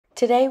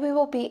Today we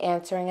will be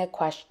answering a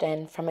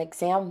question from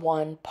Exam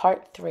 1,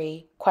 Part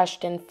 3,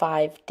 Question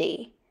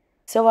 5D.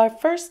 So our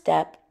first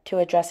step to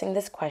addressing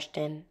this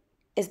question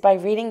is by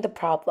reading the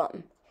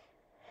problem.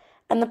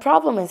 And the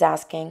problem is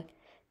asking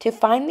to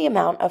find the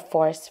amount of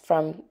force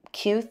from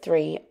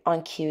Q3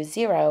 on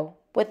Q0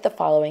 with the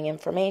following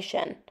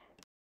information.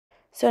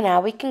 So now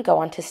we can go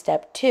on to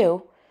step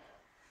 2,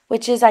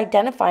 which is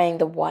identifying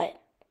the what.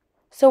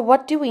 So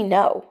what do we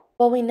know?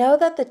 Well, we know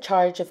that the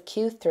charge of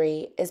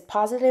Q3 is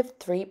positive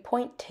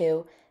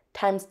 3.2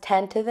 times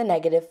 10 to the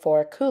negative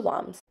 4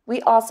 coulombs.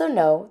 We also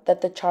know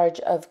that the charge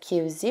of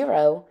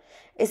Q0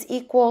 is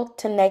equal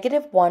to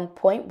negative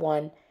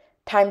 1.1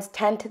 times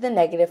 10 to the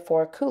negative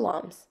 4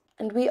 coulombs.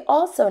 And we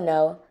also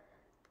know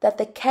that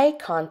the K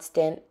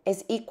constant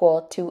is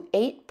equal to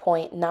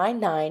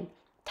 8.99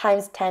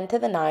 times 10 to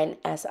the 9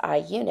 SI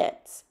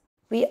units.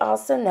 We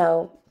also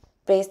know,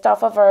 based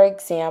off of our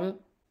exam,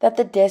 that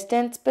the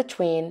distance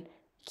between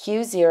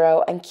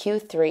Q0 and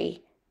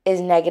Q3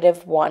 is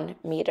negative 1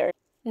 meter.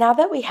 Now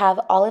that we have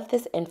all of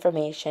this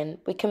information,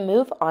 we can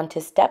move on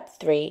to step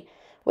 3,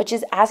 which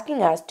is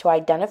asking us to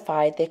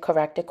identify the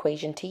correct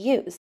equation to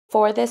use.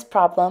 For this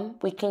problem,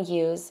 we can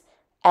use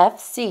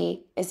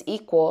Fc is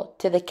equal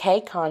to the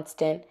K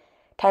constant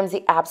times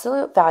the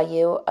absolute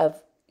value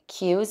of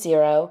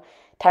Q0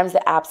 times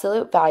the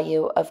absolute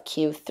value of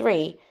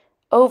Q3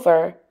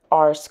 over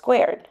R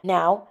squared.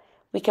 Now,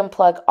 we can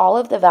plug all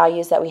of the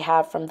values that we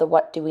have from the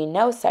what do we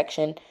know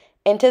section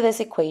into this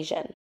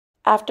equation.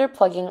 After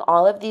plugging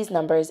all of these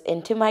numbers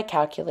into my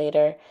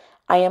calculator,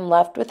 I am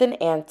left with an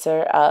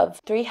answer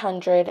of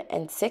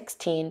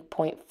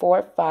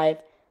 316.45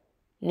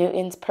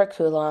 newtons per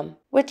coulomb,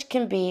 which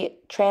can be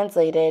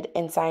translated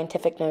in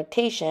scientific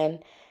notation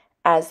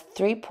as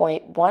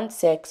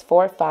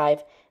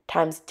 3.1645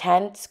 times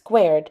 10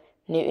 squared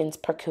newtons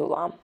per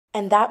coulomb.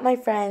 And that, my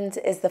friends,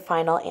 is the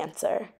final answer.